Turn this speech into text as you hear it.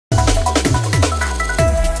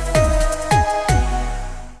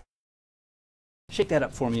Shake that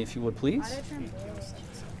up for me if you would, please.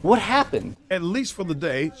 What happened? At least for the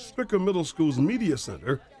day, Stricker Middle School's Media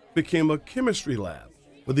Center became a chemistry lab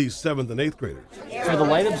for these 7th and 8th graders. For the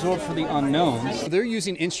light absorbed for the unknowns, they're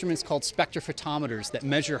using instruments called spectrophotometers that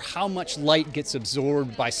measure how much light gets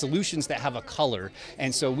absorbed by solutions that have a color.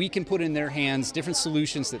 And so we can put in their hands different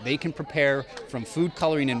solutions that they can prepare from food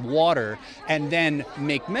coloring and water, and then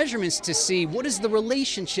make measurements to see what is the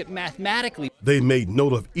relationship mathematically. They made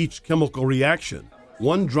note of each chemical reaction,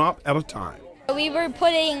 one drop at a time. We were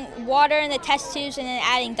putting water in the test tubes and then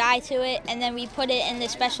adding dye to it, and then we put it in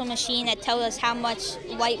this special machine that tells us how much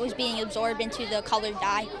light was being absorbed into the colored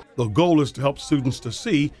dye. The goal is to help students to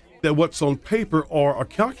see that what's on paper or a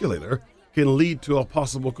calculator can lead to a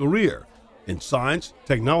possible career in science,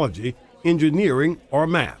 technology, engineering, or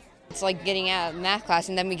math. It's like getting out of math class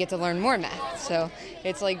and then we get to learn more math. So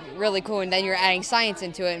it's like really cool, and then you're adding science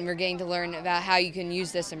into it and we're getting to learn about how you can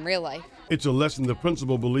use this in real life. It's a lesson the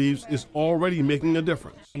principal believes is already making a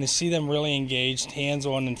difference. And to see them really engaged,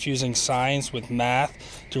 hands-on, infusing science with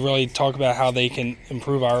math to really talk about how they can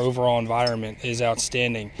improve our overall environment is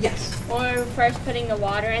outstanding. Yes. When we were first putting the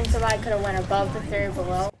water in, so I could have went above the third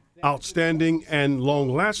below. Outstanding and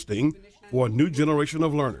long-lasting for a new generation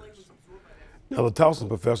of learners. Now, the Towson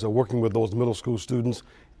professor working with those middle school students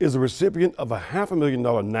is a recipient of a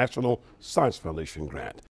 $500,000 National Science Foundation grant.